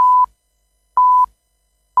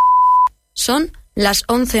Son las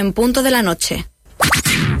 11 en punto de la noche.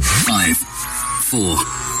 5, 4,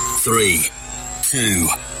 3,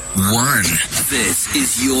 2, 1. This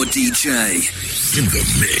is your DJ. In the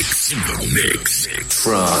mix.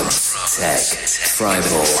 Trance, tech,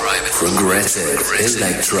 tribal, progressive,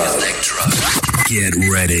 electro. Get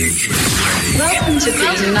ready. Welcome to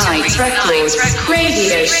Beat Night Records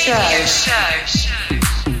Radio Show.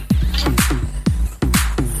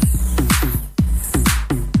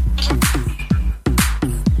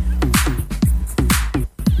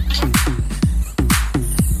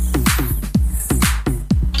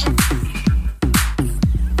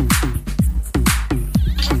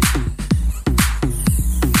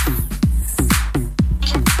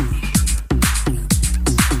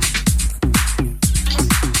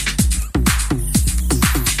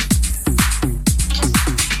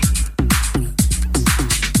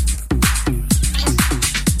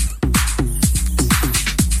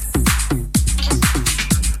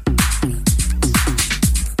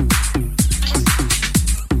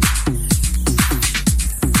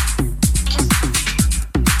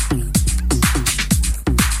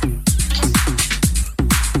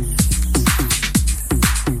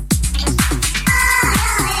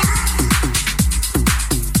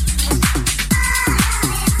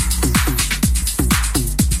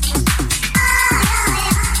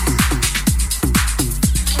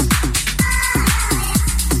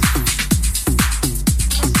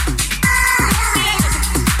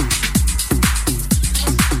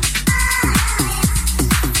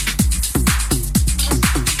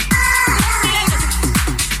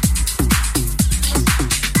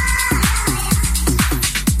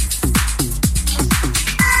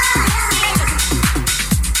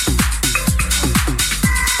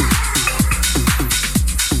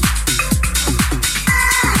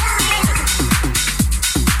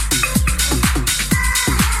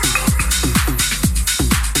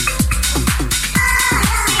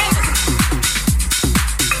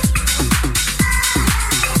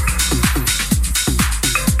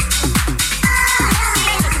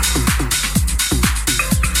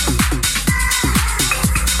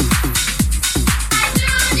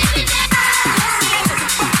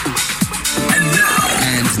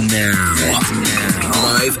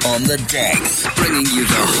 The decks, bringing you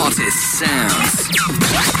the hottest sounds.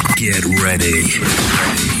 Get ready.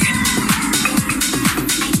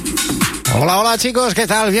 Hola chicos, ¿qué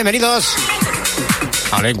tal? Bienvenidos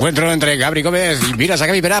al encuentro entre Gabri Gómez y Vira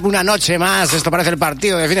Sakavi Perab. Una noche más. ¿Esto parece el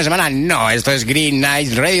partido de fin de semana? No, esto es Green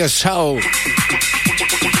Night Radio Show.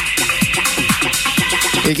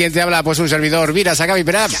 ¿Y quién te habla? Pues un servidor, Vira Sakavi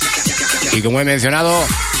Perab. Y como he mencionado,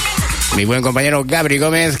 mi buen compañero Gabri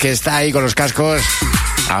Gómez, que está ahí con los cascos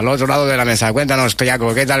al otro lado de la mesa. Cuéntanos,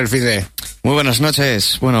 Toyaco, ¿qué tal el fin de...? Muy buenas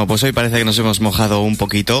noches. Bueno, pues hoy parece que nos hemos mojado un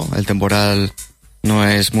poquito. El temporal no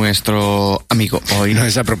es nuestro amigo hoy. No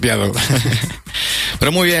es apropiado.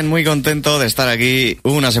 Pero muy bien, muy contento de estar aquí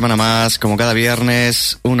una semana más, como cada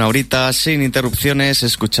viernes, una horita, sin interrupciones,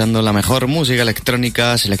 escuchando la mejor música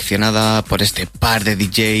electrónica seleccionada por este par de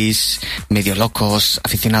DJs medio locos,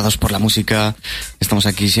 aficionados por la música. Estamos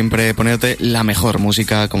aquí siempre poniéndote la mejor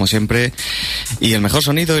música, como siempre, y el mejor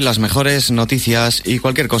sonido y las mejores noticias y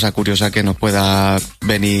cualquier cosa curiosa que nos pueda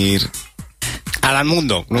venir al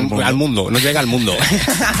mundo, nos llega al mundo.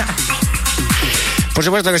 Por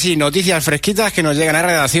supuesto que sí, noticias fresquitas que nos llegan a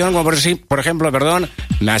redacción, como por ejemplo,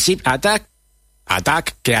 Massive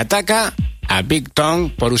Attack, que ataca a Big Tongue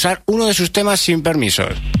por usar uno de sus temas sin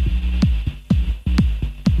permisos.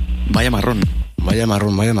 Vaya marrón.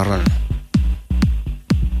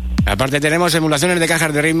 Aparte tenemos emulaciones de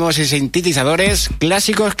cajas de ritmos y sintetizadores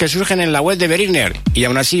clásicos que surgen en la web de Beriner, y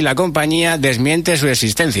aún así la compañía desmiente su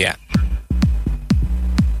existencia.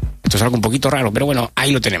 Esto es algo un poquito raro, pero bueno,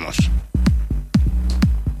 ahí lo tenemos.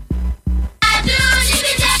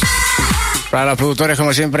 Para los productores,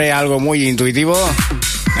 como siempre, algo muy intuitivo.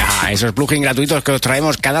 Esos plugins gratuitos que os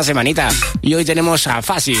traemos cada semanita. Y hoy tenemos a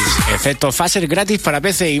Phasis, efecto phaser gratis para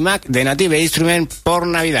PC y Mac de Native Instrument por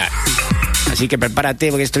Navidad. Así que prepárate,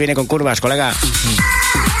 porque esto viene con curvas, colega.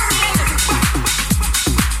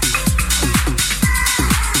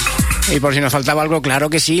 Y por si nos faltaba algo, claro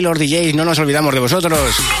que sí, los DJs, no nos olvidamos de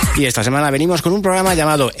vosotros. Y esta semana venimos con un programa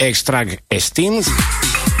llamado Extract Steams,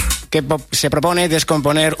 que se propone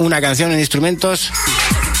descomponer una canción en instrumentos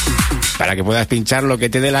para que puedas pinchar lo que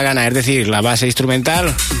te dé la gana, es decir, la base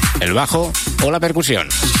instrumental, el bajo o la percusión,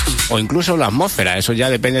 o incluso la atmósfera, eso ya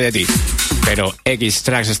depende de ti. Pero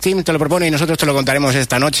Extract Steam te lo propone y nosotros te lo contaremos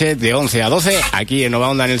esta noche de 11 a 12, aquí en Nova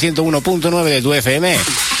Onda en el 101.9 de tu FM,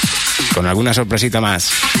 con alguna sorpresita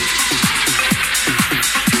más.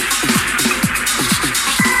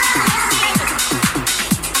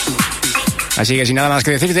 Así que sin nada más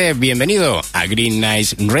que decirte, bienvenido a Green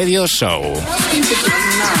Nights Radio Show. Welcome to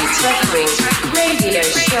Green Nights Records Radio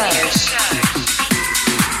Show.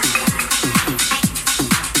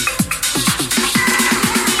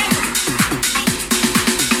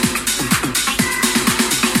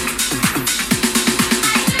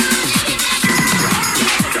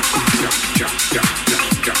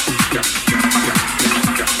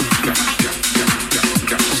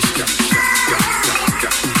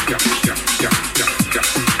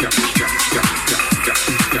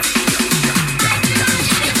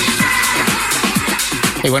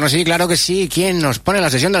 Y bueno, sí, claro que sí. ¿Quién nos pone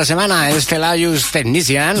la sesión de la semana? Es Celaius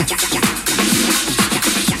Technician.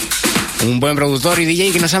 Un buen productor y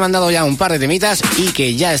DJ que nos ha mandado ya un par de temitas y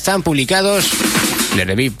que ya están publicados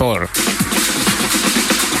desde Beatport.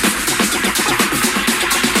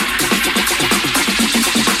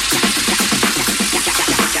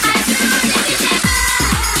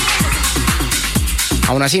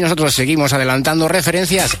 Aún así, nosotros seguimos adelantando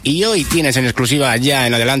referencias y hoy tienes en exclusiva ya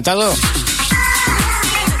en adelantado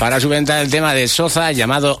para su venta el tema de Soza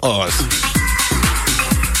llamado Oz.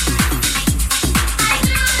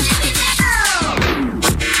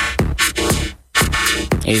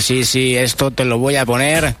 Y sí, esto te lo voy a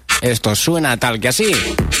poner. Esto suena tal que así.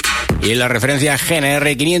 Y la referencia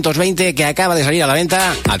GNR 520 que acaba de salir a la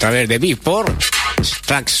venta a través de Beatport,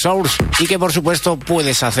 Track Source, y que por supuesto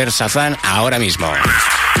puedes hacer Shazam ahora mismo.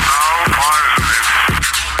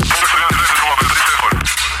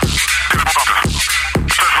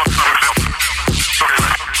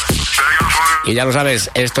 Y ya lo sabes,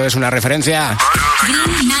 esto es una referencia.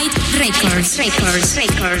 Green Night Records.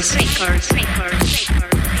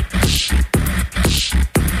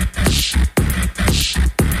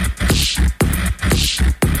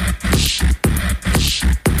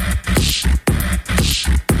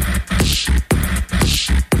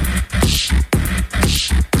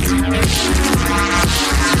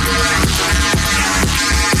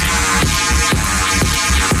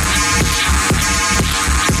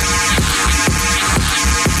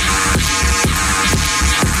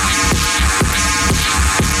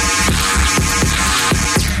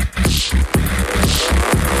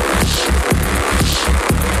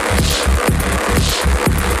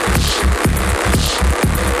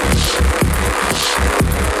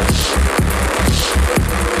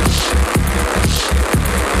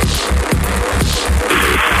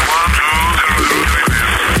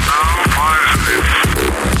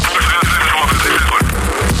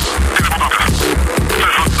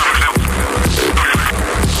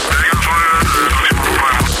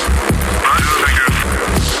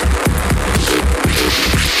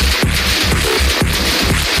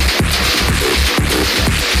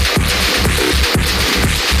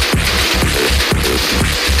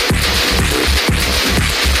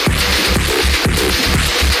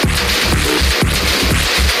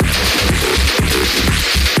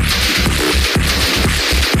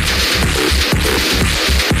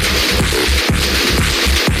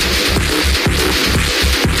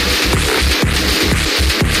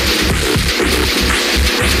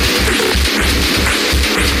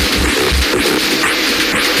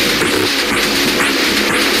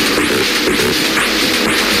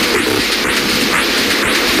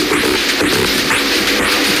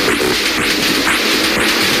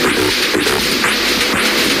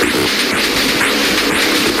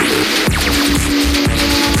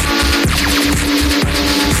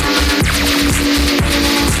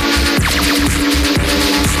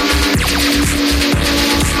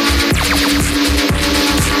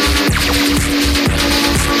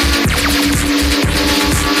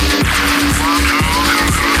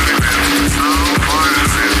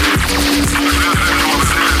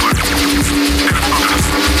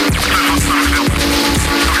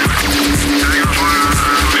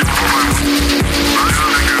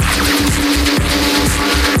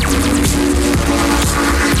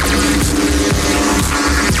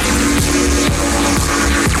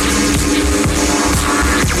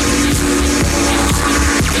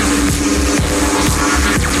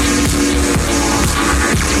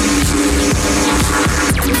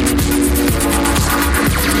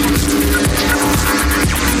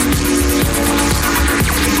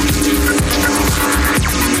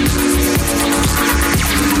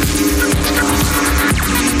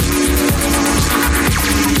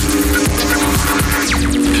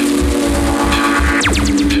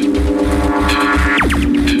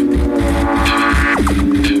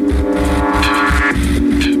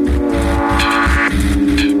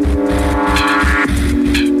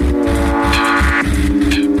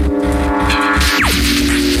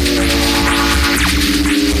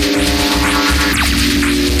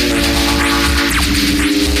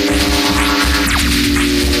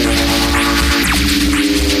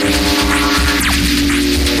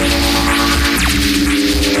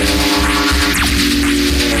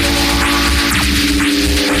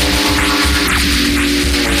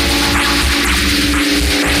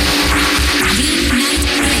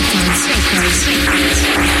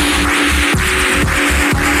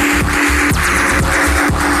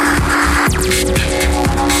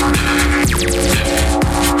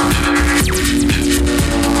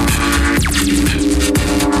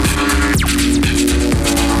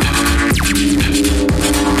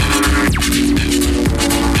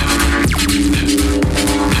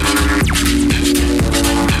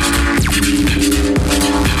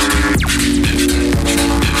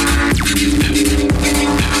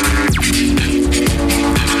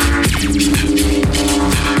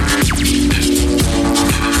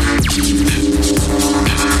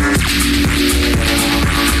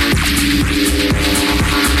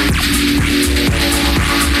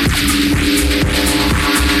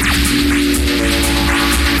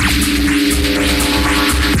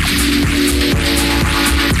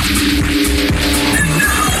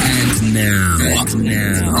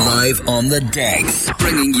 live on the decks,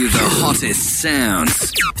 bringing you the hottest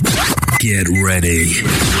sounds. Get ready.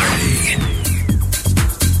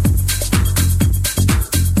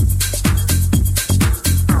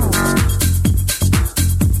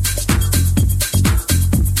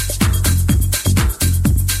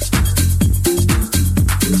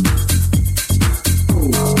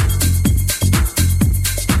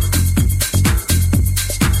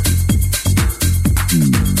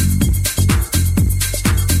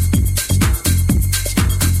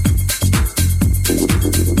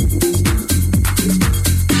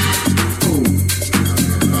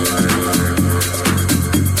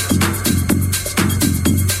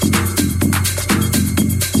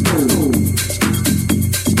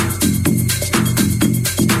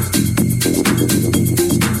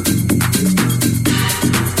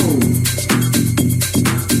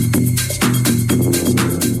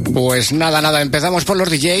 Pues nada, empezamos por los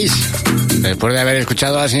DJs. Después de haber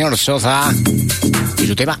escuchado al señor Soza y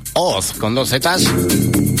su tema Oz, con 2 Zetas,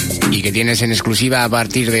 y que tienes en exclusiva a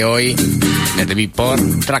partir de hoy desde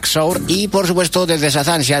Beatport, Traxsour, y por supuesto desde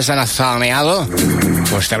Shazam. Si has zaneado,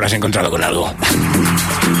 pues te habrás encontrado con algo.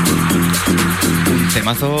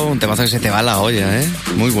 Un temazo que se te va a la olla, ¿eh?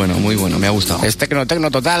 Muy bueno, me ha gustado. Es tecno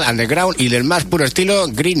total, underground y del más puro estilo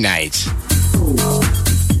Green Knights.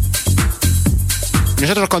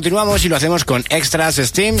 Nosotros continuamos y lo hacemos con Extras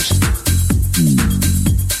Steams,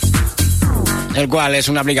 el cual es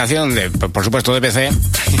una aplicación de, por supuesto, de PC.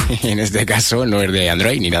 En este caso no es de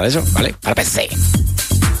Android ni nada de eso, ¿vale? Para PC.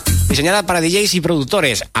 Diseñada para DJs y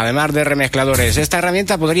productores, además de remezcladores. Esta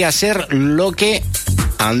herramienta podría ser lo que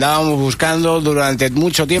andábamos buscando durante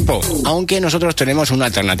mucho tiempo, aunque nosotros tenemos una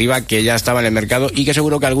alternativa que ya estaba en el mercado y que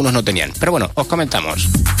seguro que algunos no tenían. Pero bueno, os comentamos.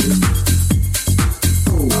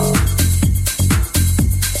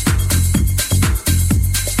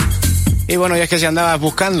 Y bueno, y es que si andabas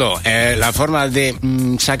buscando la forma de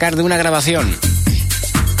sacar de una grabación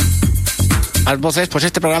las voces, pues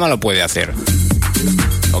este programa lo puede hacer.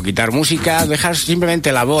 O quitar música, dejar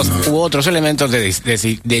simplemente la voz u otros elementos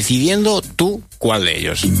decidiendo tú cuál de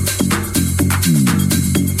ellos.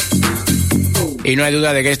 Y no hay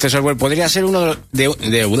duda de que este software podría ser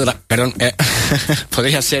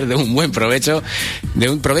podría ser de un buen provecho, de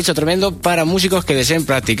un provecho tremendo para músicos que deseen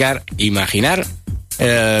practicar, imaginar.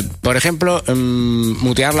 Por ejemplo,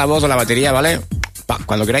 mutear la voz o la batería, ¿vale?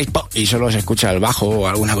 Cuando queráis, y solo se escucha el bajo o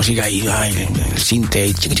alguna cosita y el sinte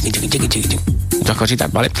y otras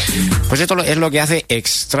cositas, ¿vale? Pues esto es lo que hace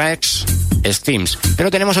Extracts Steams. Pero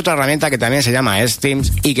tenemos otra herramienta que también se llama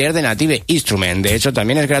Steams y que es de Native Instrument. De hecho,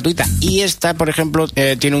 también es gratuita. Y esta, por ejemplo,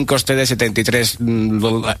 tiene un coste de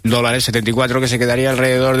 $73, 74, que se quedaría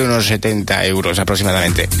alrededor de unos 70 euros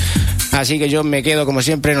aproximadamente. Así que yo me quedo, como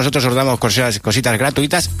siempre, nosotros os damos cositas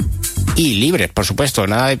gratuitas y libres, por supuesto,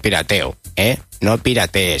 nada de pirateo, ¿eh? No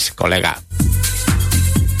piratees, colega.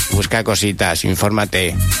 Busca cositas,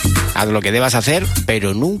 infórmate, haz lo que debas hacer,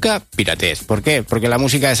 pero nunca piratees. ¿Por qué? Porque la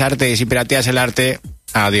música es arte y si pirateas el arte,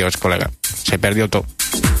 adiós, colega, se perdió todo.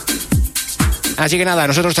 Así que nada,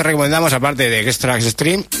 nosotros te recomendamos, aparte de Extract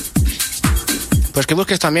Stream, pues que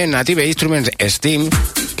busques también Native Instruments Steam,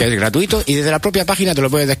 que es gratuito y desde la propia página te lo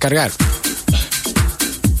puedes descargar.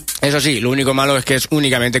 Eso sí, lo único malo es que es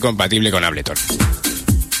únicamente compatible con Ableton.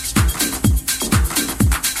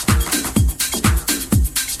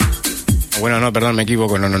 Bueno, no, perdón, me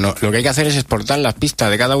equivoco, no. Lo que hay que hacer es exportar las pistas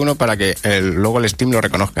de cada uno para que luego el Steam lo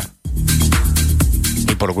reconozca.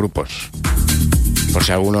 Y por grupos. Por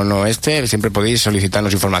si alguno no siempre podéis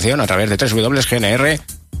solicitarnos información a través de www.gnr,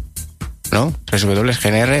 ¿no?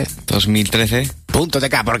 www.gnr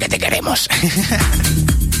 2013.tk, porque te queremos.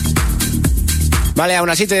 Vale, aún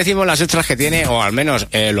así te decimos las extras que tiene, o al menos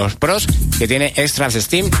los pros que tiene Extras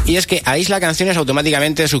Steam, y es que aísla canciones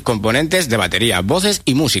automáticamente sus componentes de batería, voces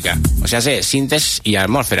y música. O sea, sintes y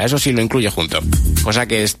atmósfera, eso sí lo incluye junto. Cosa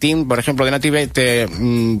que Steam, por ejemplo, de Native te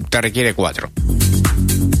requiere 4.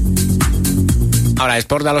 Ahora,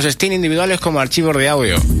 exporta los Steam individuales como archivos de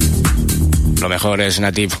audio. Lo mejor es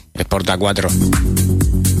Native, exporta 4.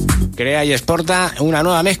 Crea y exporta una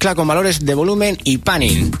nueva mezcla con valores de volumen y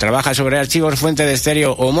panning. Trabaja sobre archivos fuente de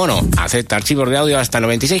estéreo o mono. Acepta archivos de audio hasta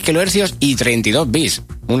 96 kHz y 32 bits.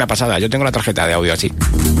 Una pasada, yo tengo la tarjeta de audio así.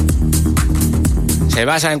 Se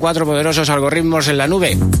basa en 4 poderosos algoritmos en la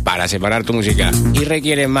nube para separar tu música y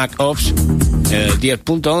requiere MacOS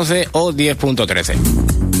 10.11 o 10.13.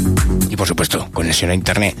 Y por supuesto, conexión a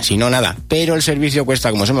internet, si no nada. Pero el servicio cuesta,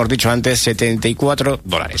 como os hemos dicho antes, $74.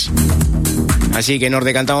 Así que nos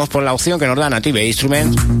decantamos por la opción que nos da Native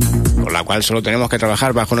Instruments con la cual solo tenemos que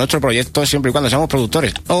trabajar bajo nuestro proyecto siempre y cuando seamos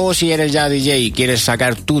productores. O si eres ya DJ y quieres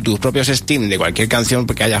sacar tú tus propios Steam de cualquier canción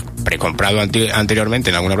que hayas precomprado anteriormente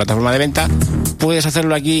en alguna plataforma de venta, puedes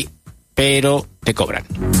hacerlo aquí, pero te cobran.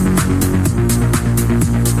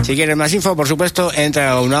 Si quieres más info, por supuesto,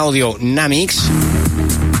 entra a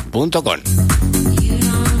unaudionamix.com.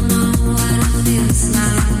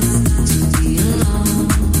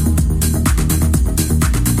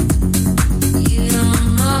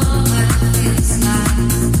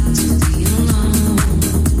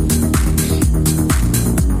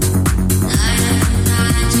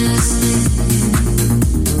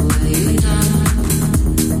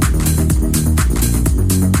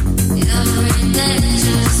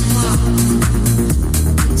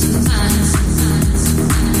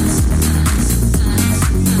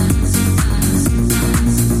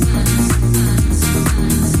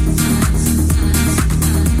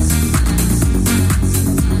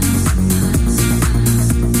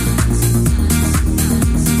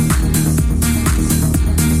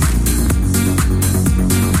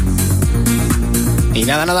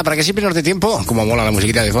 Nada, para que siempre nos dé tiempo. Como mola la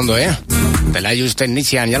musiquita de fondo, Pelaius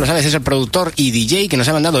Technician, ya lo sabes, es el productor y DJ que nos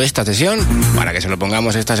ha mandado esta sesión para que se lo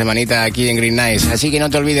pongamos esta semanita aquí en Green Nights. Así que no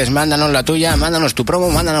te olvides, mándanos la tuya, mándanos tu promo,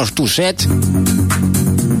 mándanos tu set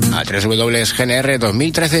a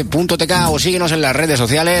www.gnr2013.tk o síguenos en las redes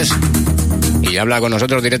sociales y habla con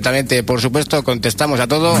nosotros directamente. Por supuesto, contestamos a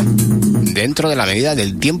todo dentro de la medida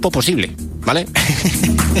del tiempo posible, ¿vale?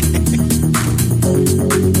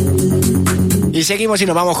 Y seguimos y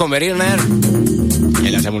nos vamos con Berliner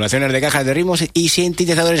en las emulaciones de cajas de ritmos y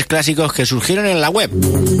sintetizadores clásicos que surgieron en la web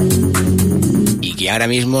y que ahora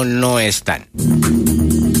mismo no están.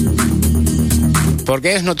 ¿Por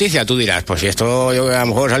qué es noticia? Tú dirás, pues si esto a lo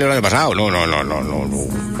mejor salió el año pasado. No.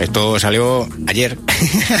 Esto salió ayer,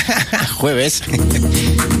 jueves.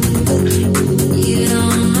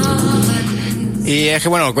 Y es que,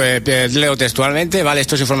 bueno, leo textualmente, ¿vale?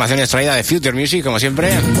 Esto es información extraída de Future Music, como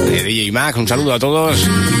siempre, de DJ Mac. Un saludo a todos.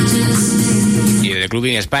 Y de Club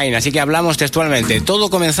in Spain. Así que hablamos textualmente. Todo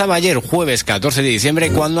comenzaba ayer, jueves 14 de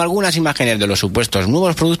diciembre, cuando algunas imágenes de los supuestos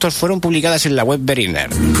nuevos productos fueron publicadas en la web Berliner.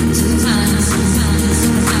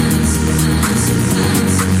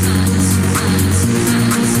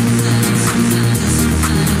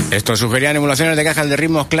 Estos sugerían emulaciones de cajas de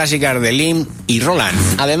ritmos clásicas de Lim y Roland,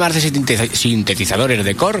 además de sintetizadores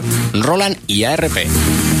de Core, Roland y ARP.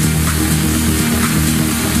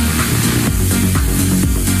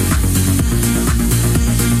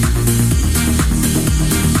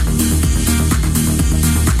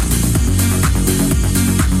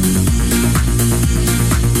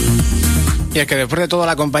 Y es que después de todo,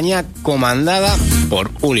 la compañía comandada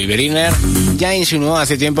por Uli Berliner ya insinuó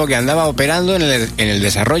hace tiempo que andaba operando en el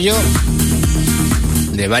desarrollo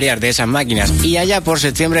de varias de esas máquinas. Y allá por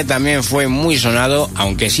septiembre también fue muy sonado,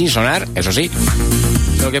 aunque sin sonar, eso sí,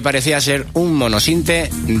 lo que parecía ser un monosinte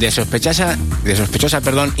de sospechosa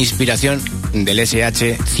inspiración del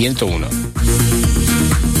SH-101.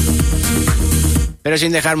 Pero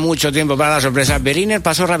sin dejar mucho tiempo para la sorpresa, Berliner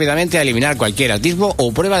pasó rápidamente a eliminar cualquier atisbo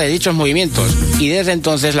o prueba de dichos movimientos, y desde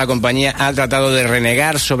entonces la compañía ha tratado de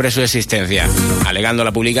renegar sobre su existencia, alegando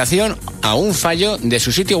la publicación a un fallo de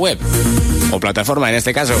su sitio web, o plataforma en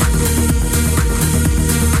este caso.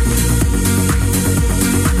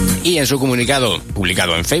 Y en su comunicado,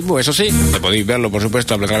 publicado en Facebook, eso sí, que podéis verlo por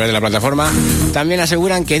supuesto a través de la plataforma, también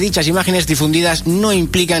aseguran que dichas imágenes difundidas no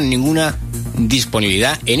implican ninguna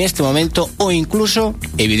disponibilidad en este momento o incluso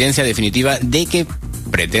evidencia definitiva de que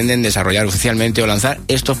pretenden desarrollar oficialmente o lanzar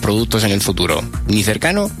estos productos en el futuro, ni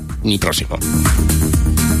cercano ni próximo.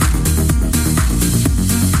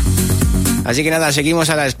 Así que nada,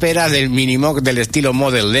 seguimos a la espera del Minimoog del estilo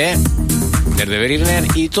Model D desde Berliner,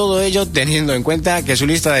 y todo ello teniendo en cuenta que su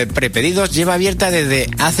lista de prepedidos lleva abierta desde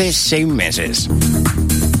hace 6 meses.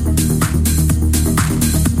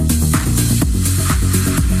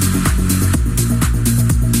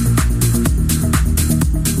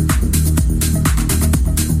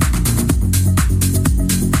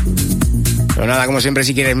 Pero nada, como siempre,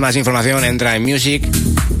 si quieres más información, entra en Music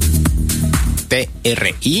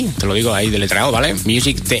TRI, te lo digo ahí deletrado, ¿vale?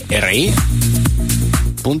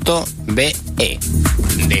 musictri.be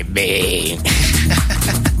de B.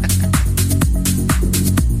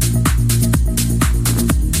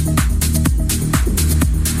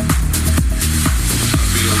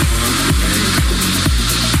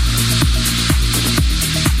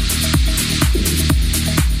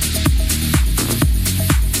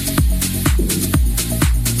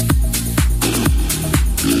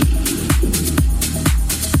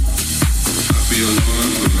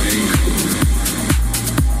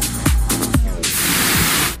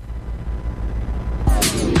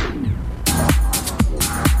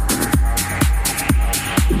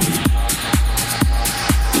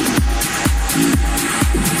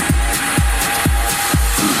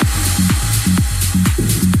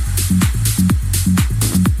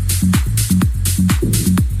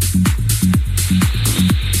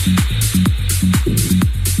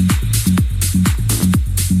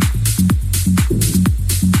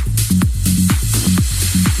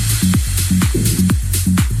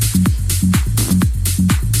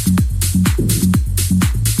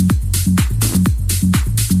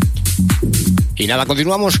 Y nada,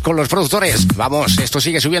 continuamos con los productores. Vamos, esto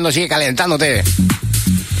sigue subiendo, sigue calentándote.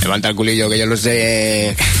 Levanta el culillo que yo lo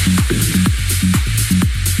sé.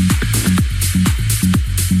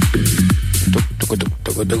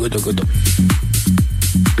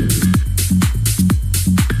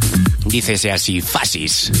 Dícese así,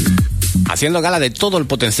 Fasis. Haciendo gala de todo el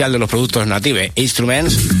potencial de los productos Native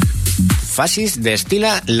Instruments, Fasis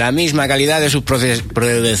destila la misma calidad de sus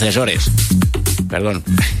predecesores. Perdón.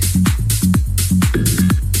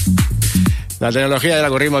 La tecnología del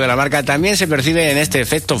algoritmo de la marca también se percibe en este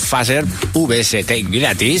efecto phaser VST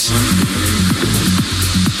gratis.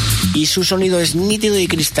 Y su sonido es nítido y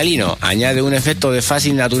cristalino. Añade un efecto de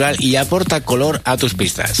phasing natural y aporta color a tus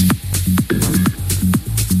pistas.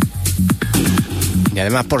 Y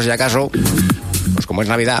además, por si acaso, pues como es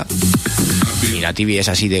Navidad y Nativi es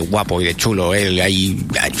así de guapo y de chulo, él ahí,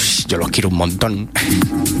 yo los quiero un montón.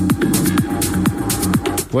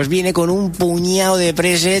 Pues viene con un puñado de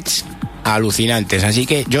presets alucinantes, así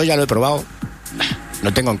que yo ya lo he probado.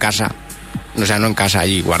 Lo tengo en casa, o sea, no en casa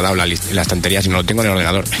allí guardado en la estantería, sino lo tengo en el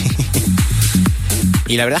ordenador.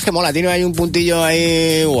 Y la verdad es que mola, tiene ahí un puntillo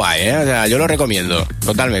ahí guay, ¿eh? O sea, yo lo recomiendo,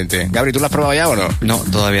 totalmente. Gabri, ¿tú lo has probado ya o no? No,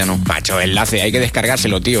 todavía no. Macho, enlace, hay que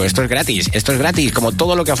descargárselo, tío. Esto es gratis, como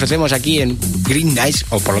todo lo que ofrecemos aquí en Green Nice,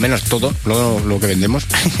 o por lo menos todo lo que vendemos.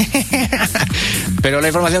 Pero la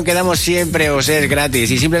información que damos siempre os es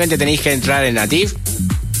gratis y simplemente tenéis que entrar en Native,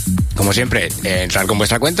 como siempre, entrar con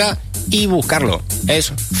vuestra cuenta y buscarlo.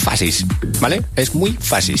 Es fácil, ¿vale? Es muy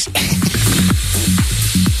fácil.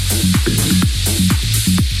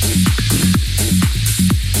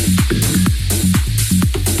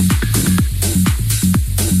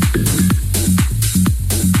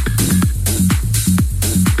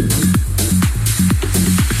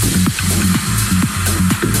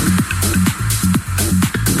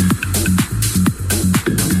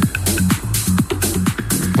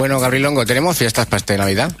 Bueno, Gabrilongo, ¿tenemos fiestas para esta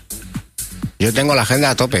Navidad? Yo tengo la agenda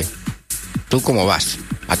a tope. ¿Tú cómo vas?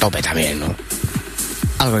 A tope también, ¿no?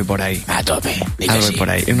 Algo hay por ahí. A tope. Algo hay por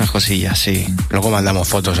ahí. Unas cosillas, sí. Luego mandamos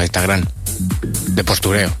fotos a Instagram. De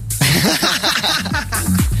postureo.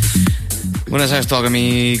 Bueno, sabes tú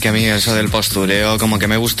que a mí eso del postureo como que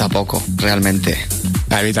me gusta poco, realmente.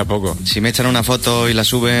 A mí tampoco. Si me echan una foto y la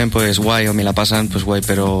suben, pues guay, o me la pasan, pues guay,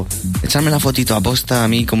 pero echarme la fotito a posta, a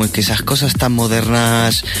mí como que esas cosas tan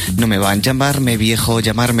modernas no me van. Llamarme viejo,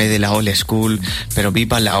 llamarme de la old school, pero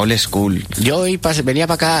viva la old school. Yo hoy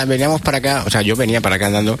veníamos para acá, o sea, yo venía para acá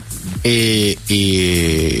andando y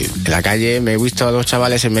en la calle me he visto a dos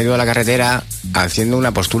chavales en medio de la carretera haciendo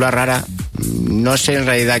una postura rara. No sé en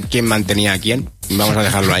realidad quién mantenía a quién, vamos a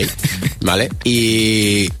dejarlo ahí, ¿vale?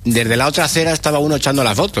 Y desde la otra acera estaba uno echando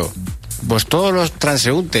la foto. Pues todos los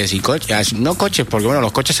transeúntes y coches, no coches, porque bueno,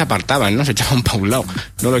 los coches se apartaban, ¿no? Se echaban para un lado,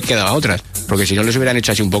 no les quedaba otras, porque si no les hubieran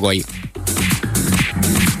hecho así un poco ahí.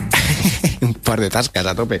 Un par de tascas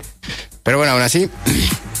a tope. Pero bueno, aún así,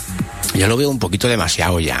 yo lo veo un poquito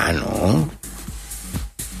demasiado ya, ¿no?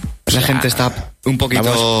 La gente está un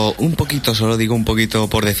poquito, solo digo un poquito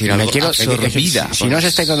por decir algo, absorbida. Si no os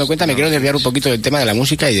estáis dando cuenta, me quiero desviar un poquito del tema de la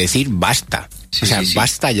música y decir basta. Sí,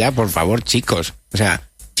 basta ya, por favor, chicos. O sea,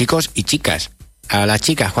 chicos y chicas. A las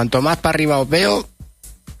chicas, cuanto más para arriba os veo,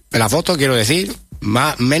 en la foto quiero decir,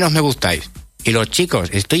 menos me gustáis. Y los chicos,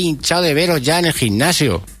 estoy hinchado de veros ya en el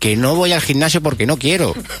gimnasio, que no voy al gimnasio porque no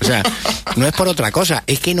quiero. O sea, no es por otra cosa,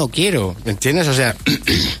 es que no quiero, ¿entiendes? O sea,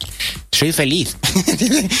 soy feliz.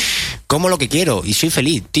 Como lo que quiero y soy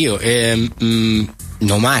feliz, tío.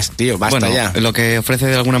 No más, tío, basta ya. Lo que ofrece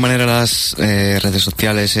de alguna manera las redes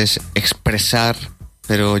sociales es expresar,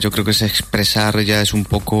 pero yo creo que ese expresar ya es un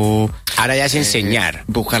poco... Ahora ya es enseñar.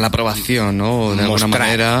 Buscar la aprobación, ¿no? De alguna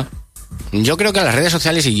manera... Yo creo que las redes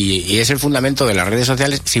sociales, y es el fundamento de las redes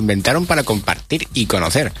sociales, se inventaron para compartir y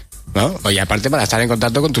conocer, ¿no? Y aparte para estar en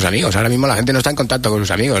contacto con tus amigos. Ahora mismo la gente no está en contacto con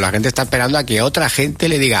sus amigos. La gente está esperando a que otra gente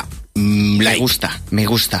le diga like. Me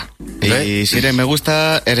gusta. Y si eres me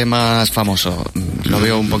gusta, eres más famoso. Lo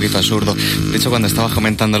veo un poquito absurdo. De hecho, cuando estabas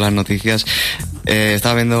comentando las noticias,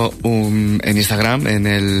 estaba viendo en Instagram, en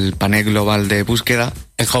el panel global de búsqueda.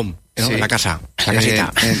 El home. ¿No? Sí. La casa, la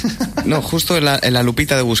casita. No, justo en la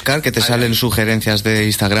lupita de buscar, que te salen sugerencias de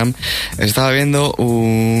Instagram, estaba viendo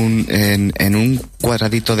en un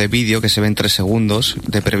cuadradito de vídeo que se ve en 3 segundos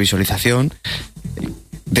de previsualización,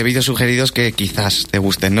 de vídeos sugeridos que quizás te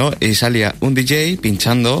gusten, ¿no? Y salía un DJ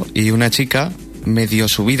pinchando y una chica medio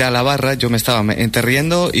subida a la barra. Yo me estaba entre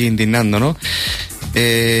riendo e indignando, ¿no?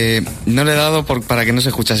 No le he dado para que no se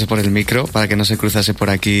escuchase por el micro, para que no se cruzase por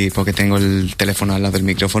aquí, porque tengo el teléfono al lado del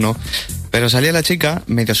micrófono. Pero salía la chica,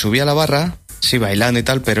 medio subía a la barra, sí, bailando y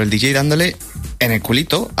tal, pero el DJ dándole en el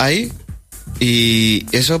culito, ahí, Y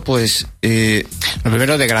eso, pues... Lo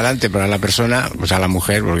primero, degradante para la persona, o sea, la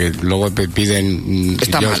mujer, porque luego piden...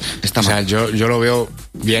 Está mal. O sea, yo lo veo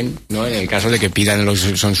bien, ¿no? En el caso de que pidan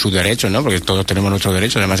son sus derechos, ¿no? Porque todos tenemos nuestros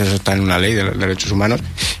derechos, además eso está en una ley de los derechos humanos.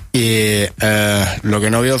 Y lo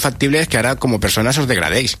que no veo factible es que ahora como personas os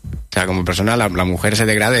degradéis. O sea, como persona la mujer se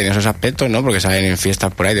degrade en esos aspectos, ¿no? Porque salen en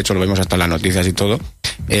fiestas por ahí, de hecho lo vemos hasta en las noticias y todo,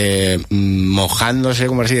 mojándose,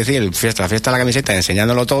 como así decir, la fiesta de la camiseta,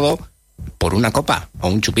 enseñándolo todo por una copa o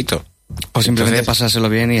un chupito. O simplemente pasárselo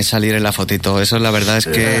bien y salir en la fotito. Eso la verdad es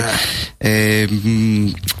que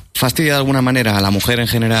fastidia de alguna manera a la mujer en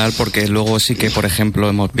general, porque luego sí que, por ejemplo,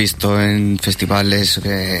 hemos visto en festivales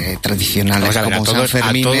tradicionales como San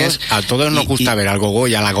Fermines... A todos nos gusta ver al gogó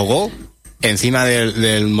y a la gogó encima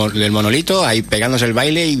del monolito, ahí pegándose el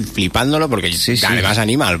baile y flipándolo, porque además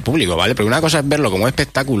anima al público, ¿vale? Pero una cosa es verlo como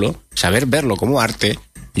espectáculo, saber verlo como arte,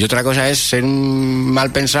 y otra cosa es ser un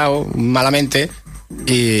mal pensado, malamente,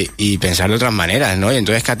 y pensar de otras maneras, ¿no? Y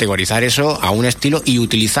entonces categorizar eso a un estilo y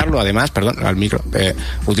utilizarlo además,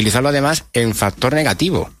 utilizarlo además en factor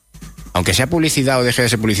negativo. Aunque sea publicidad o deje de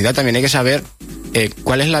ser publicidad, también hay que saber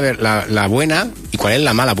cuál es la buena y cuál es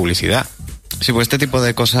la mala publicidad. Sí, pues este tipo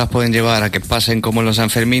de cosas pueden llevar a que pasen como en los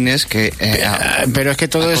Sanfermines, que pero es que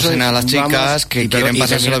todo eso a las chicas que quieren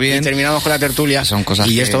pasárselo bien. Y terminamos con la tertulia. Son cosas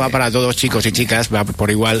esto va para todos, chicos y chicas, va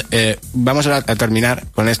por igual. Vamos a terminar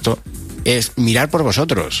con esto. Es mirar por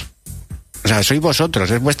vosotros. O sea, sois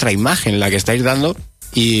vosotros, es vuestra imagen la que estáis dando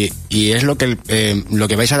y es lo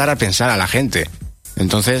que vais a dar a pensar a la gente.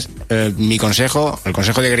 Entonces, mi consejo, el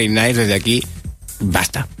consejo de Green Night desde aquí,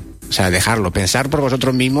 basta. O sea, dejarlo, pensar por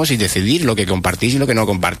vosotros mismos y decidir lo que compartís y lo que no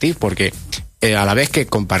compartís, porque a la vez que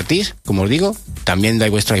compartís, como os digo, también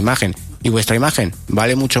dais vuestra imagen. Y vuestra imagen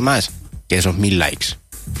vale mucho más que esos 1000 likes.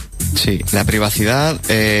 Sí, la privacidad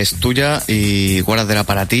es tuya y guárdatela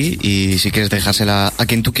para ti, y si quieres dejársela a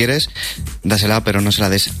quien tú quieres, dásela, pero no se la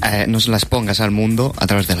des, no se la expongas al mundo a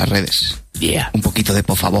través de las redes. Un poquito de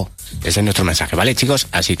por favor. Ese es nuestro mensaje, ¿vale, chicos?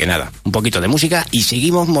 Así que nada, un poquito de música y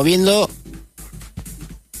seguimos moviendo.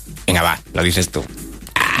 Venga, va, lo dices tú.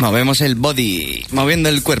 Movemos el body, moviendo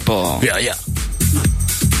el cuerpo. Ya.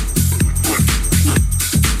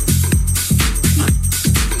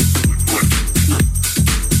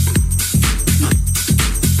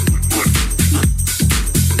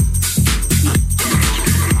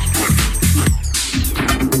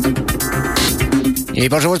 Y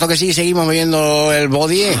por supuesto que sí, seguimos moviendo el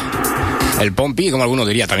body, el pompi, como alguno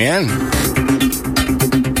diría también.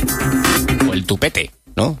 O el tupete,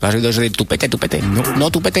 ¿no? ¿Has oído eso de tupete? No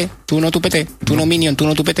tupete, tú no tupete, tú no minion, tú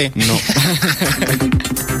no tupete. No.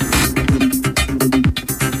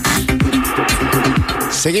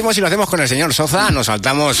 Seguimos y lo hacemos con el señor Soza, nos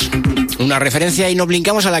saltamos una referencia y nos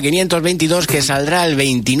blincamos a la 522 que saldrá el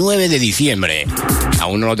 29 de diciembre.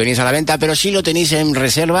 Aún no lo tenéis a la venta, pero sí lo tenéis en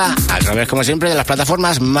reserva a través, como siempre, de las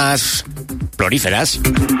plataformas más prolíferas,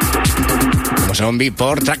 como son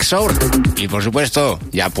Beatport, Traxsource, y por supuesto,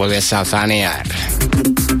 ya puedes sazanear.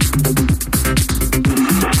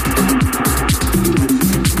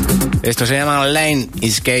 Esto se llama Line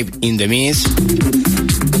Escape in the Mist,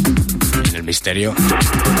 en el misterio.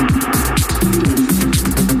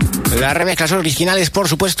 Las remezclas originales, por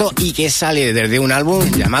supuesto, y que sale desde un álbum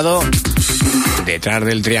llamado Detrás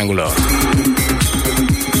del Triángulo.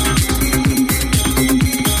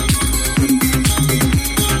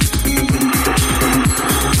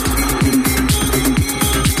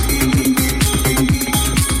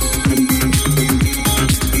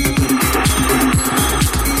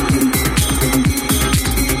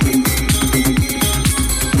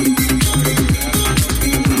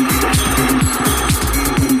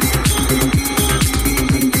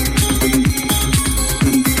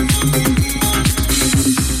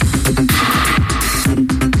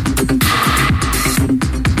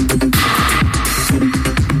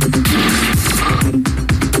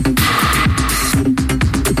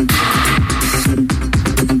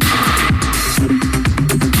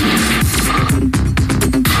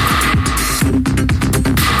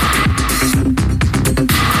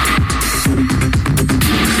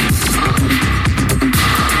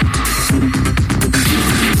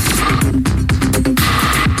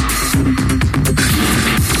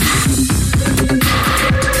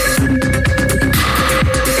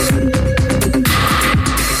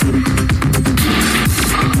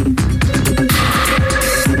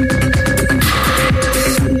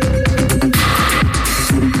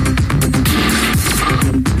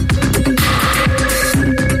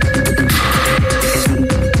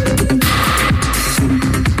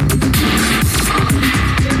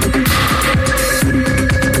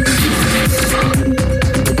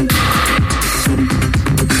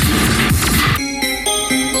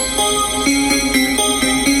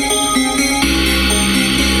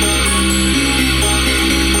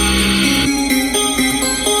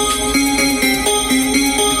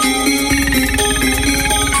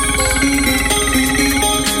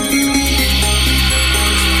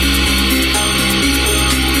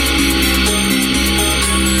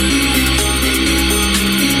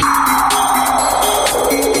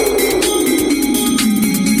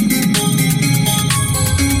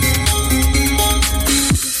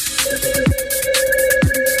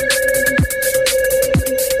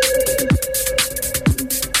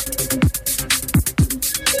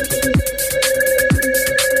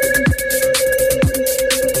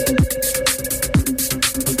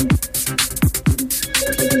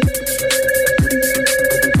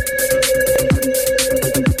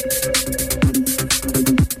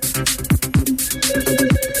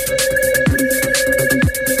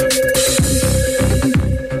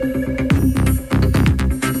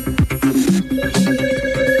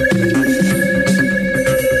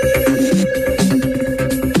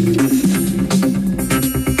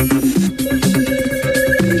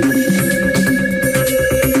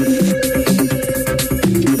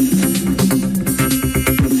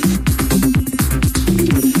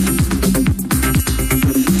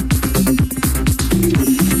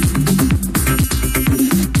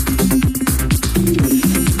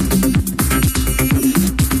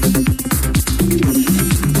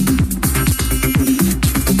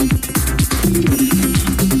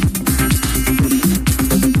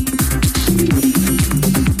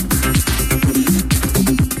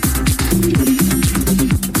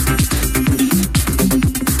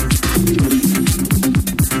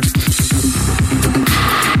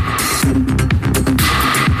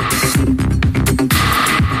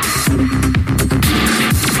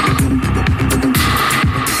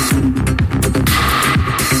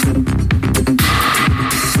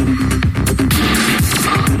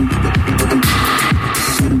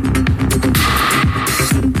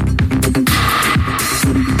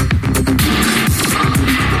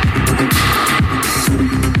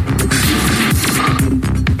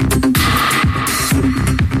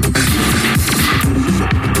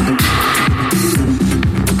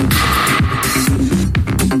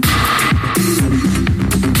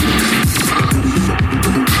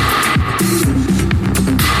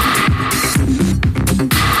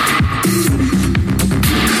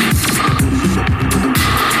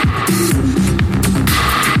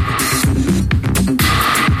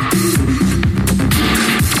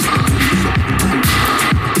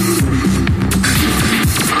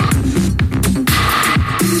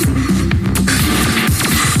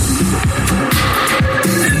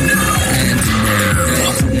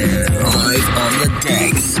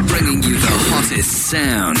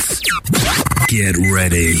 sounds. Get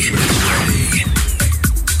ready.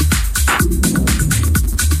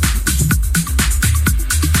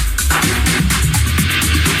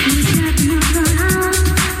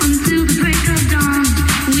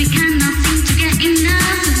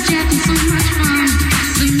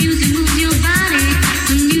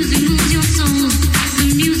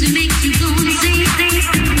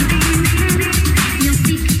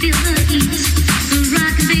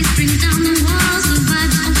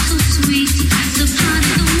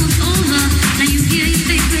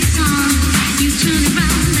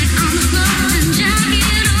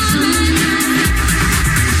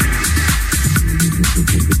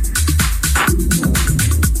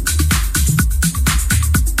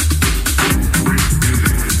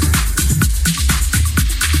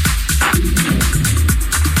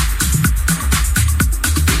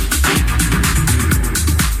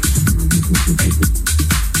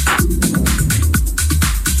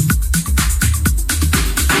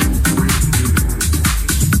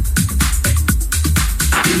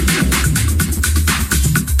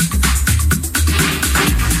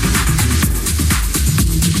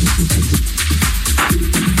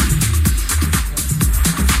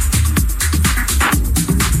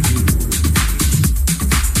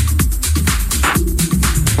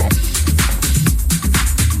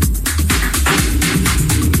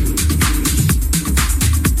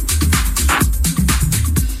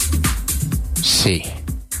 Sí,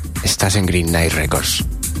 estás en Green Night Records.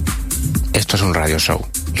 Esto es un radio show,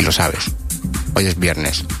 y lo sabes. Hoy es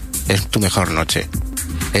viernes, es tu mejor noche.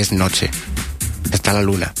 Es noche. Está la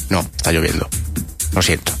luna. No, está lloviendo. Lo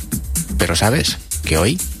siento. Pero sabes que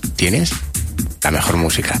hoy tienes la mejor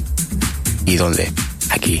música. ¿Y dónde?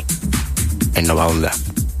 Aquí, en Nova Onda,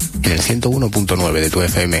 en el 101.9 de tu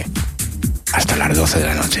FM, hasta las 12 de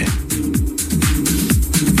la noche.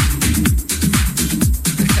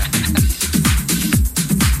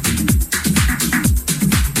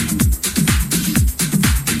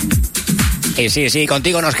 Sí,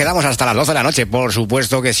 contigo nos quedamos hasta las 12 de la noche, por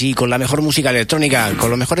supuesto que sí, con la mejor música electrónica,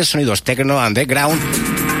 con los mejores sonidos techno, underground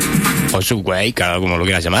o subway, como lo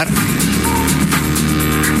quieras llamar.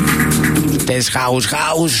 Test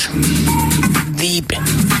house, deep.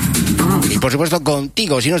 Y por supuesto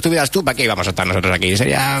contigo, si no estuvieras tú, ¿para qué íbamos a estar nosotros aquí?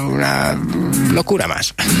 Sería una locura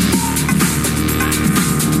más.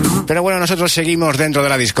 Pero bueno, nosotros seguimos dentro de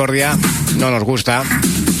la discordia, no nos gusta.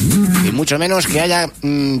 Y mucho menos que haya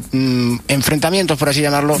enfrentamientos, por así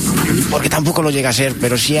llamarlo, porque tampoco lo llega a ser,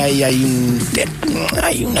 pero sí hay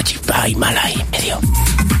una chispa ahí mala ahí medio.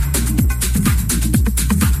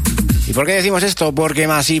 ¿Y por qué decimos esto? Porque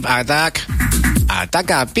Massive Attack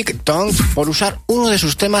ataca a Picktons por usar uno de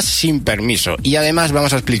sus temas sin permiso, y además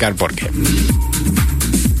vamos a explicar por qué.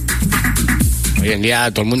 Hoy en día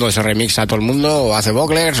todo el mundo se remixa a todo el mundo, o hace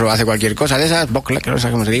voclers, o hace cualquier cosa de esas, voclers, no sé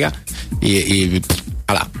cómo se diga, y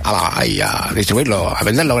ahí a distribuirlo, a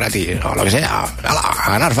venderlo gratis, o lo que sea, a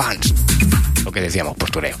ganar fans. Lo que decíamos,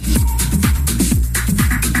 postureo.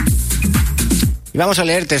 Y vamos a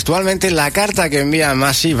leer textualmente la carta que envía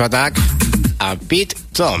Massive Attack a Pete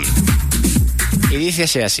Tong. Y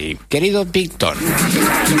dice así: querido Pete Tong.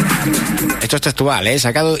 Esto es textual,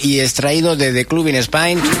 sacado y extraído de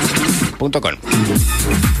theclubinspine.com.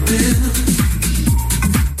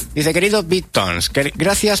 Dice: querido Pete Tong,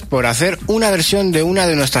 gracias por hacer una versión de una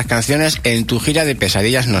de nuestras canciones en tu gira de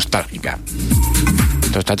Pesadillas Nostálgica.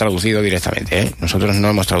 Esto está traducido directamente, Nosotros no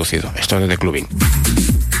hemos traducido. Esto es de The Clubbing.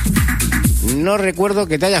 No recuerdo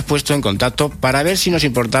que te hayas puesto en contacto para ver si nos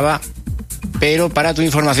importaba, pero para tu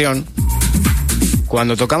información,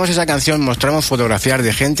 cuando tocamos esa canción mostramos fotografías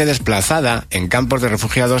de gente desplazada en campos de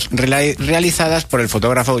refugiados realizadas por el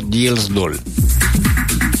fotógrafo Gilles Dull,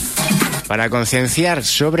 para concienciar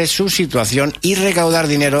sobre su situación y recaudar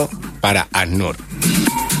dinero para ACNUR.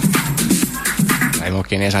 Sabemos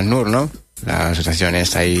quién es ACNUR, ¿no? La asociación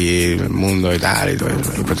esta ahí, el mundo y tal, y todo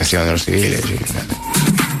eso, y protección de los civiles.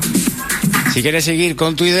 Si quieres seguir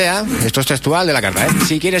con tu idea, esto es textual de la carta,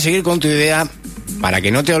 Si quieres seguir con tu idea, para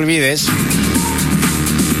que no te olvides...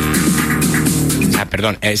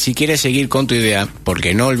 si quieres seguir con tu idea,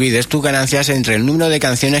 porque no olvides tus ganancias entre el número de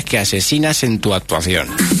canciones que asesinas en tu actuación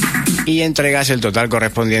y entregas el total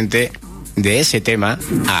correspondiente de ese tema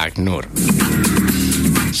a ACNUR.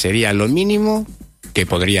 Sería lo mínimo que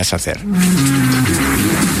podrías hacer.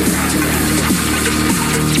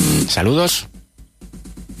 Saludos,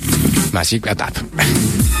 Massive Attack.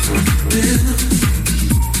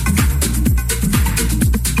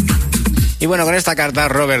 Y bueno, con esta carta,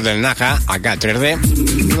 Robert del Naja, acá 3D,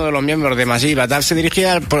 uno de los miembros de Massive Attack, se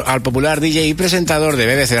dirigía al popular DJ y presentador de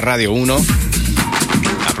BBC Radio 1,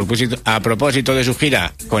 a propósito de su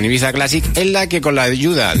gira con Ibiza Classic, en la que con la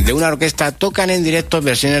ayuda de una orquesta tocan en directo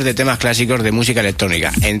versiones de temas clásicos de música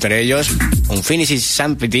electrónica, entre ellos un Finish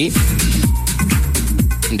Sampity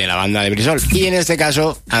de la banda de Brisol, y en este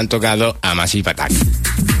caso han tocado a Massive Attack.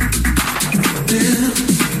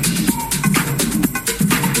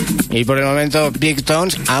 Y por el momento Big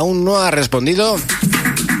Tones aún no ha respondido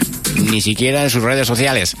ni siquiera en sus redes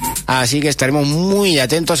sociales, así que estaremos muy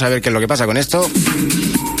atentos a ver qué es lo que pasa con esto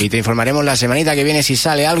y te informaremos la semanita que viene si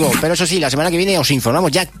sale algo. Pero eso sí, la semana que viene os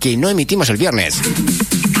informamos ya que no emitimos el viernes,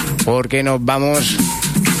 porque nos vamos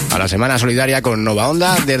a la semana solidaria con Nova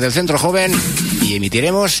Onda desde el Centro Joven y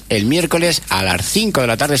emitiremos el miércoles a las 5 de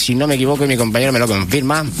la tarde, si no me equivoco, y mi compañero me lo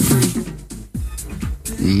confirma.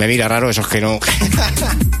 Me mira raro, eso es que no.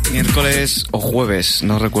 Miércoles o jueves,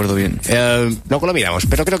 no recuerdo bien. Luego lo miramos,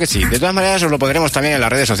 pero creo que sí. De todas maneras, os lo pondremos también en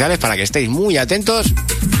las redes sociales para que estéis muy atentos.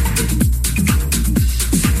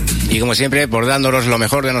 Y como siempre, por dándonos lo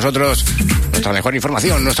mejor de nosotros, nuestra mejor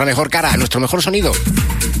información, nuestra mejor cara, nuestro mejor sonido.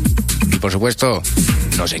 Y por supuesto,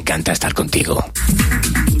 nos encanta estar contigo.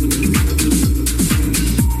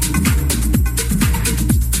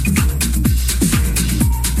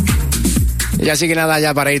 Y así que nada,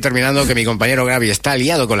 ya para ir terminando, que mi compañero Gaby está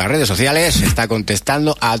liado con las redes sociales, está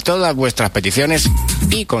contestando a todas vuestras peticiones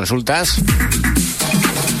y consultas.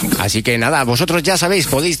 Así que nada, vosotros ya sabéis,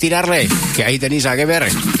 podéis tirarle, que ahí tenéis a Geber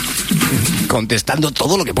contestando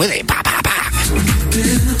todo lo que puede. ¡Pa, pa, pa!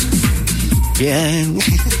 Bien.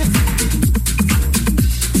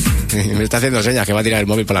 Me está haciendo señas que va a tirar el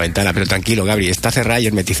móvil por la ventana, pero tranquilo, Gaby, está cerrada y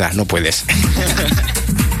hermetizada, no puedes.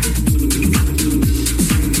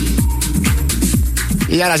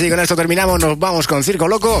 Y ahora sí, con esto terminamos, nos vamos con Circo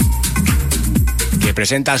Loco, que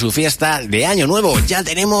presenta su fiesta de Año Nuevo. Ya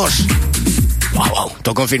tenemos... ¡Wow!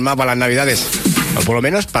 Todo confirmado para las Navidades. O por lo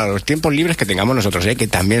menos para los tiempos libres que tengamos nosotros, que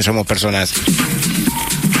también somos personas.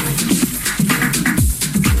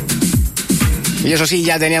 Y eso sí,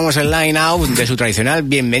 ya teníamos el line-out de su tradicional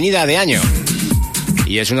bienvenida de año.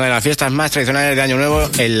 Y es una de las fiestas más tradicionales de Año Nuevo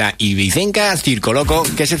en la ibicenca Circo Loco,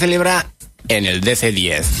 que se celebra en el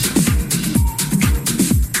DC10.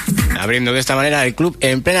 Abriendo de esta manera el club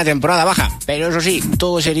en plena temporada baja. Pero eso sí,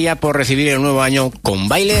 todo sería por recibir el nuevo año con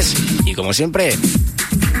bailes y, como siempre,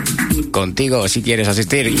 contigo si quieres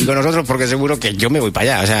asistir, y con nosotros porque seguro que yo me voy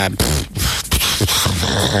para allá. O sea,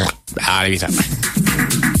 a Ibiza.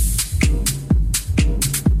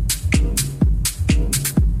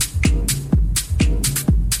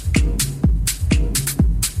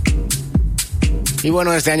 Y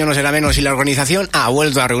bueno, este año no será menos y la organización ha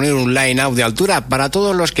vuelto a reunir un line-up de altura para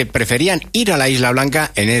todos los que preferían ir a la Isla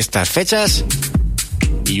Blanca en estas fechas,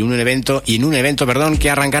 y en un evento, que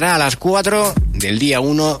arrancará a las 4 del día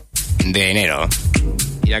 1 de enero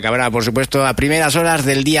y acabará, por supuesto, a primeras horas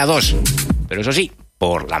del día 2, pero eso sí,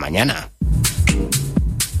 por la mañana.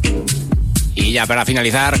 Y ya para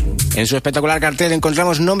finalizar, en su espectacular cartel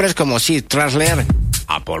encontramos nombres como Sid Trasler,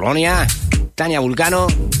 Apolonia, Tania Vulcano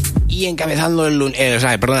y encabezando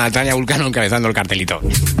Tania Vulcano encabezando el cartelito.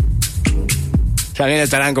 También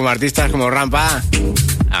estarán como artistas como Rampa,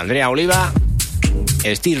 Andrea Oliva,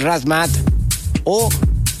 Steve Razmat o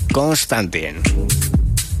Constantin.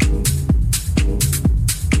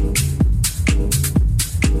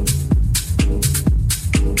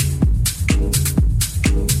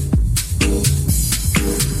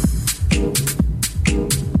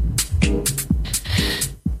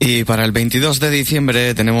 Y para el 22 de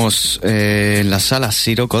diciembre tenemos en la Sala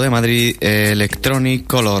Siroco de Madrid Electronic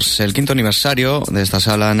Colors, el 5º aniversario de esta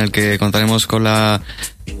sala, en el que contaremos con la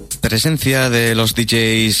presencia de los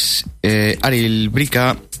DJs Ariel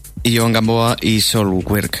Brica, Joan Gamboa y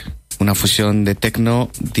Soulwork. Una fusión de techno,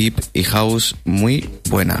 deep y house muy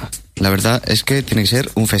buena. La verdad es que tiene que ser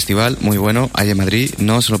un festival muy bueno allá en Madrid,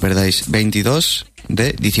 no os lo perdáis. 22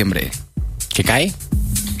 de diciembre. ¿Qué cae?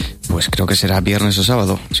 Pues creo que será viernes o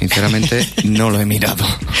sábado. Sinceramente, no lo he mirado.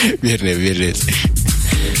 Viernes.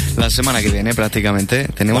 La semana que viene, prácticamente,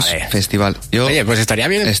 tenemos festival. Oye, pues estaría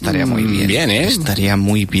bien. Estaría muy bien. Estaría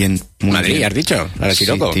muy bien. Madrid, bien. ¿Has dicho? A la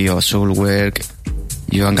Siroco. Sí, tío. Soulwork,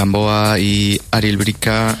 Joan Gamboa y Ariel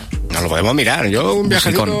Brica. Nos lo podemos mirar. Yo un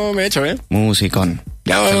viajecito me he hecho, Musicón.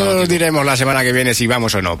 Ya os diremos la semana que viene si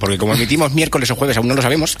vamos o no, porque como emitimos miércoles o jueves aún no lo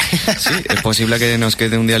sabemos. Sí, es posible que nos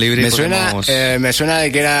quede un día libre. Me suena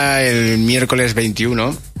de que era el miércoles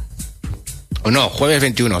 21. O no, jueves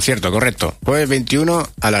 21, cierto, correcto. Jueves 21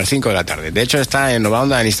 a las 5 de la tarde. De hecho, está en Nova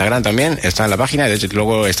Onda en Instagram también, está en la página. De hecho,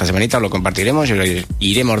 luego esta semanita lo compartiremos y os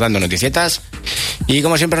iremos dando noticietas. Y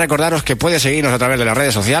como siempre, recordaros que puedes seguirnos a través de las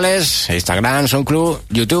redes sociales: Instagram, SoundCloud,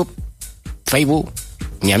 YouTube, Facebook,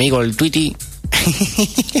 mi amigo el Twitty.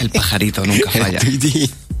 El pajarito nunca falla.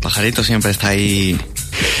 Pajarito siempre está ahí.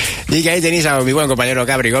 Y que ahí tenéis a mi buen compañero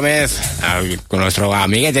Gabri Gómez, con nuestro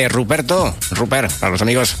amiguete Rupert, para los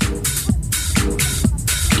amigos.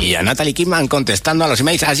 Y a Natalie Kidman contestando a los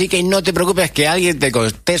emails, así que no te preocupes que alguien te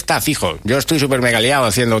contesta fijo. Yo estoy súper mega liado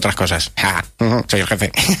haciendo otras cosas. Soy el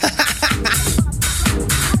jefe.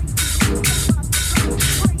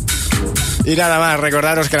 Y nada más,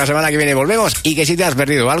 recordaros que la semana que viene volvemos y que si te has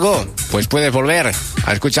perdido algo, pues puedes volver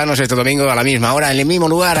a escucharnos este domingo a la misma hora, en el mismo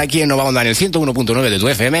lugar, aquí en Nova Onda, en el 101.9 de tu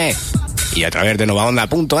FM y a través de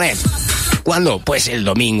novaonda.net. ¿Cuándo? Pues el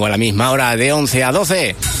domingo a la misma hora, de 11 a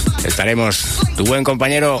 12. Estaremos tu buen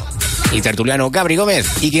compañero y tertuliano Gabri Gómez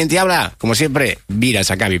y quien te habla, como siempre, Vira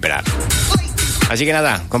Sacavi Pera. Así que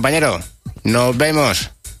nada, compañero, nos vemos.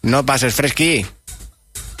 No pases fresqui.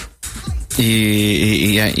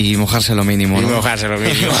 Y mojarse lo mínimo, ¿no? Y mojarse lo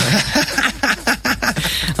mínimo.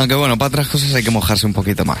 Aunque bueno, para otras cosas hay que mojarse un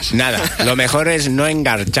poquito más. Nada, lo mejor es no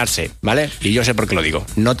engarcharse, ¿vale? Y yo sé por qué lo digo.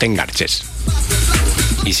 No te engarches.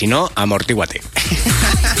 Y si no, amortíguate.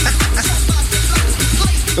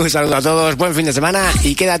 Un saludo a todos, buen fin de semana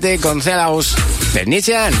y quédate con Celaus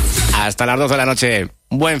Technician hasta las 12 de la noche.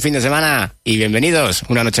 Buen fin de semana y bienvenidos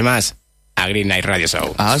una noche más a Green Night Radio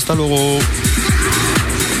Show. Hasta luego.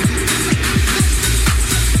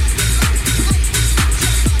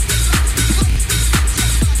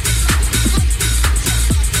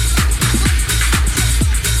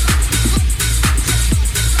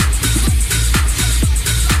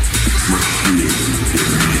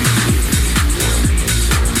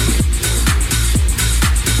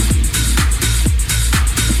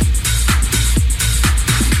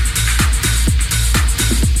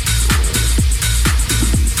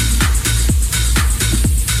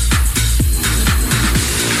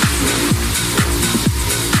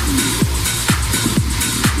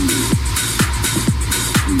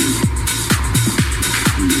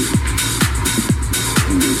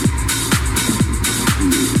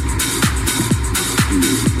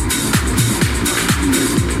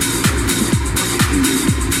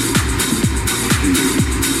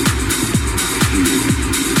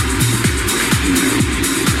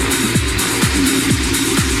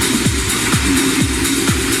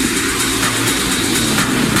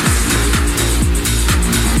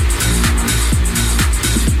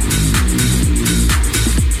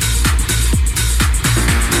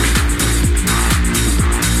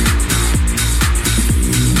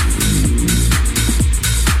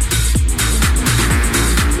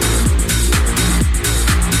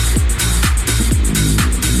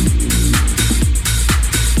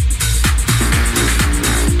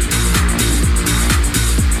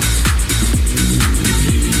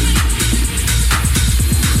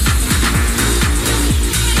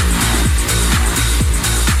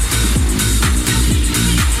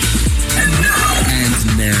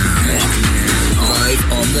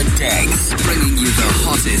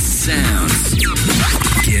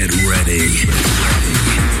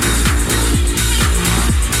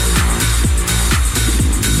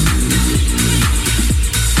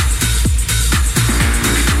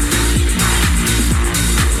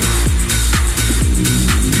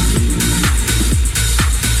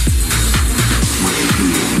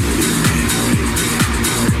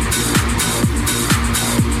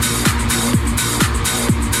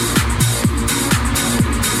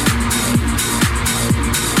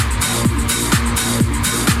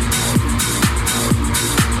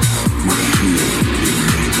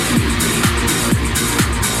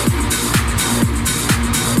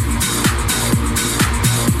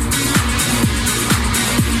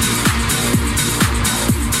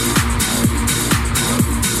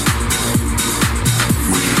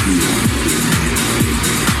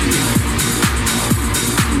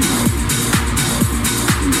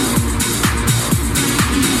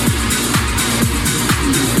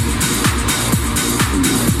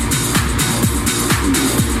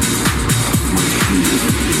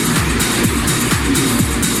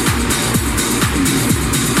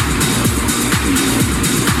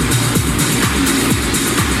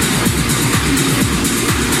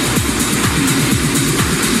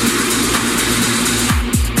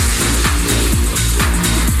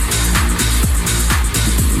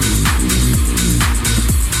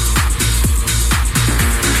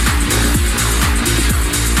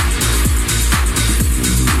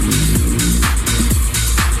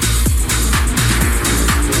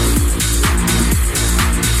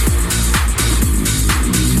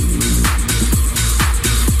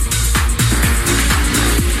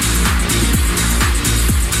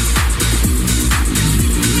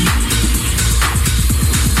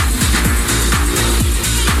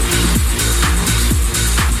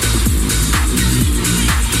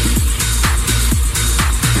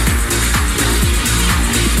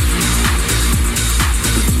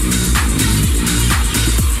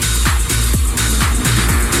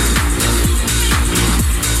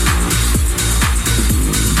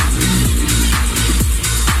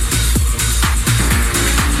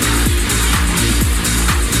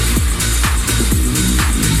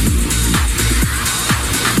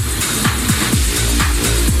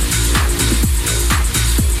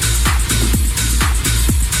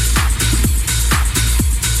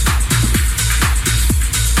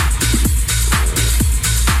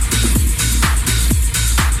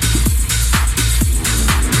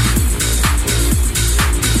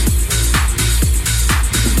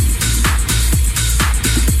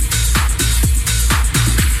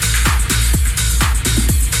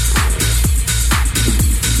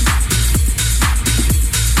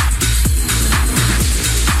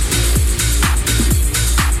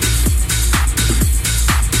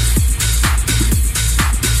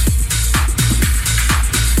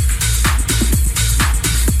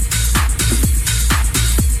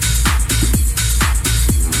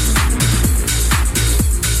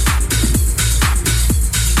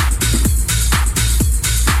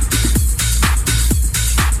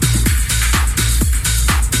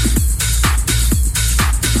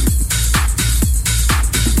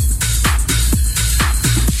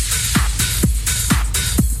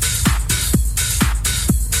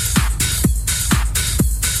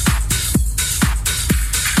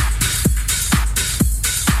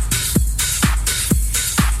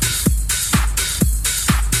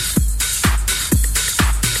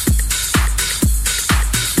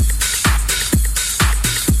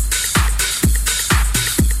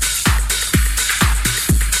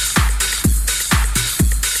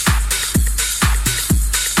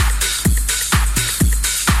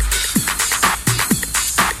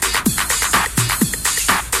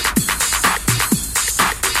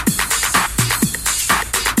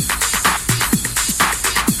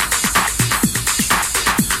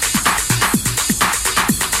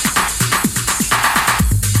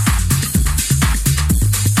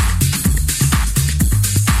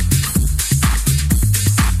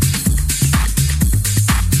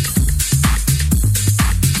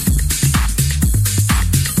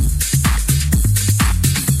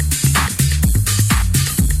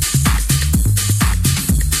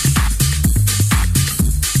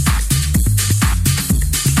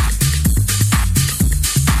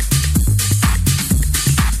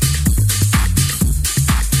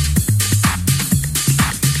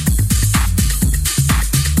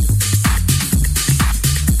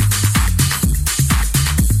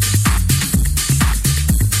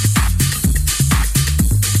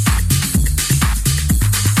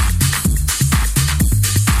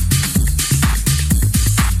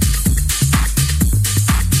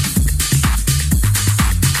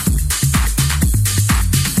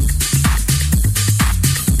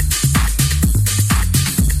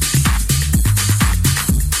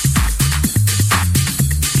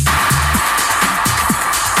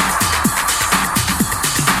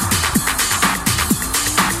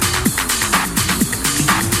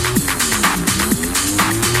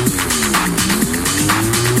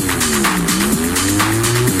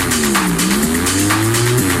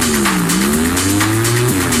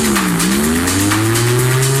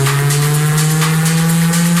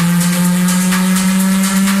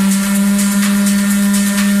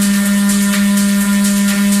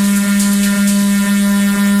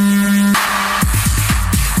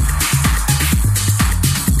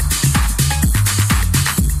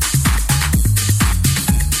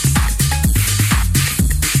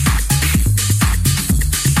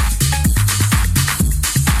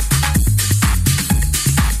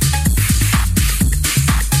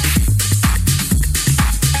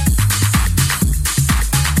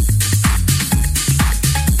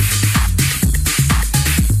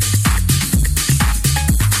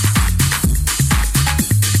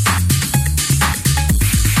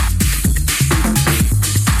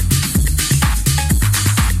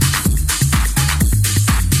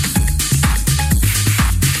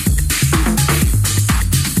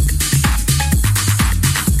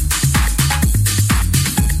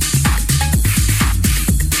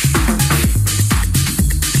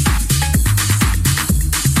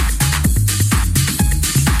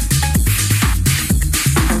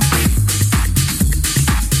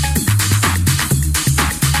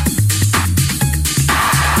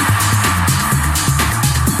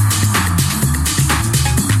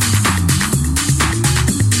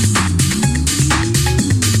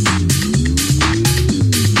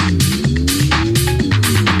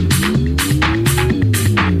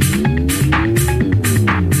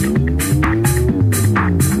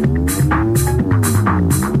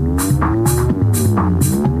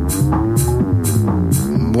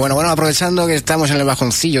 pensando que estamos en el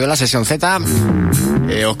bajoncillo de la sesión Z,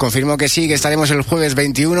 os confirmo que sí, que estaremos el jueves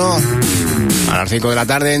 21 a las 5 de la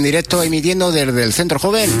tarde en directo, emitiendo desde el Centro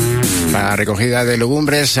Joven para recogida de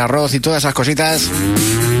legumbres, arroz y todas esas cositas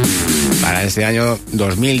para este año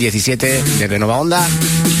 2017 desde Nova Onda.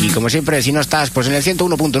 Y como siempre, si no estás pues en el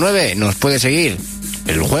 101.9, nos puedes seguir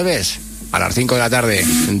el jueves a las 5 de la tarde,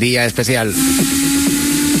 día especial.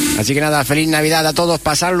 Así que nada, feliz Navidad a todos,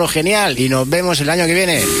 pasarlo genial y nos vemos el año que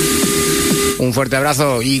viene. Un fuerte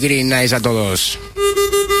abrazo y Green Nights a todos.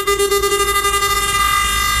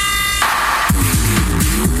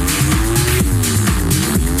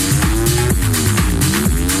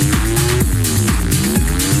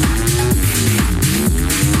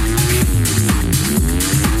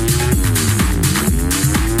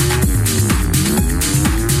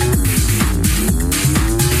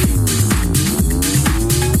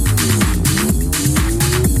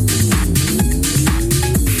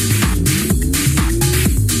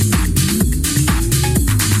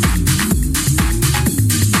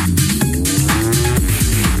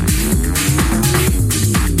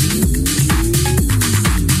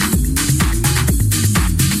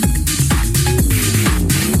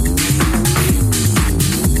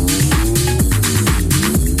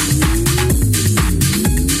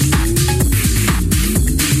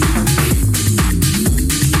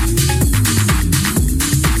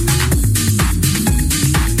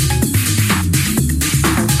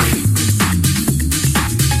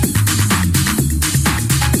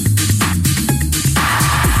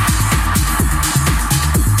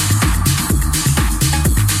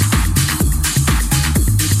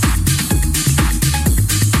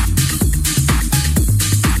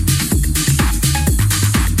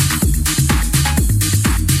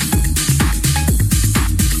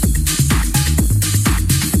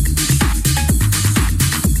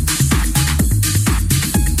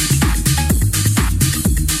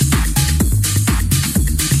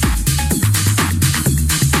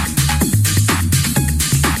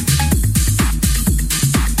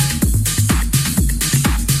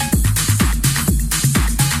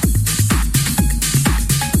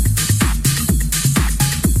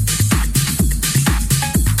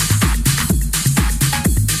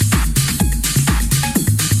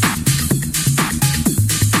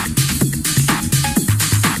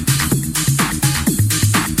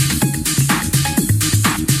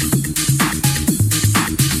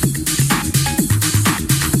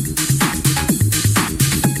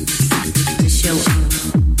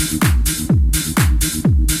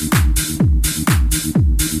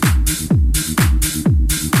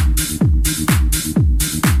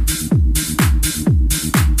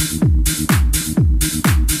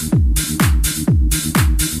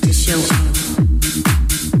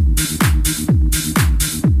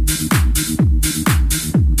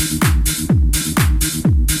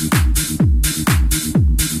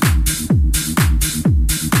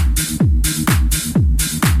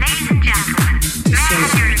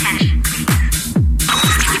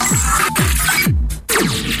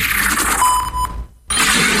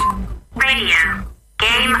 Radio.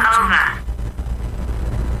 Game over.